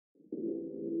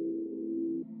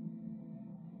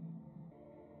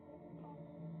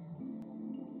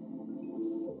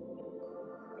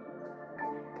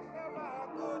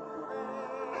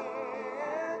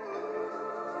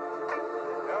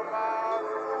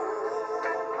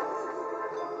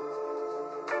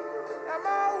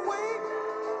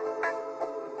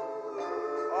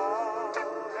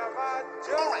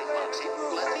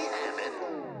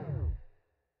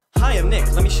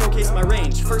showcase my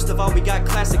range. First of all, we got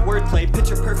classic wordplay.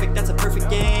 Picture perfect, that's a perfect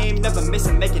game. Never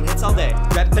missing, making hits all day.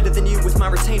 Rap better than you with my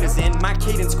retainers in. My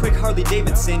cadence quick, Harley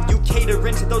Davidson. You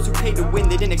caterin to those who pay to win.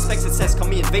 They didn't expect success, call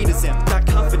me Invader Zim. Got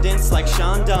confidence like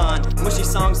Sean Don. Mushy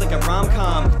songs like a Rom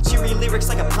Com. Cheery lyrics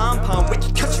like a pom-pom.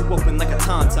 Wiki cut you open like a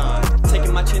tauntaun.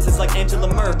 Taking my chances like Angela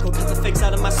Merkel. Cut the fakes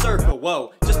out of my circle,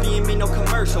 whoa. Just being me, no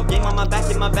commercial. Game on my back,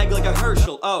 in my bag like a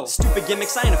Herschel, oh. Stupid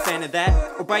gimmicks, I ain't a fan of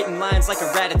that. Or biting lines like a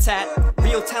Ratatat.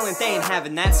 Real talent, they ain't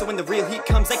having that. So when the real heat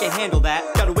comes, they can handle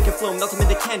that. Got a wicked flow, melt them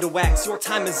into candle wax. Your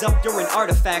time is up, you're an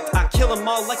artifact. I kill them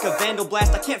all like a vandal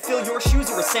blast. I can't fill your shoes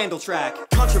or a sandal track.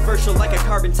 Controversial like a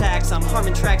carbon tax. I'm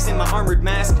harming tracks in my armored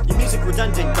mask. Your music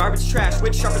redundant, garbage trash.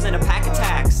 Wit sharper than a pack of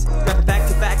tacks. Rap it back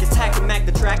to back, attack and mac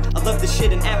the track. I love this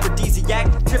shit, an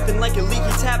aphrodisiac. Dripping like a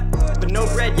leaky tap. But no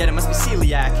bread yet, it must be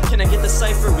celiac. Can I get the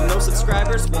Cypher with no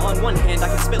subscribers? Well, on one hand, I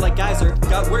can spit like geyser.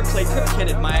 Got wordplay, Crip can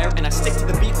admire. And I stick to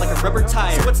the beat like a rubber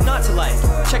tire. So what's not to like?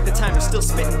 Check the timer, still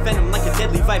spitting venom like a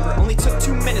deadly viper. Only took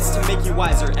 2 minutes to make you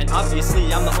wiser. And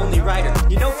obviously, I'm the only writer.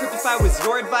 You know, Crip, if I was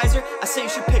your advisor, I say you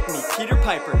should pick me, Peter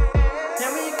Piper.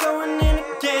 Now we going in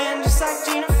again, just like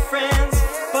Gina Friends.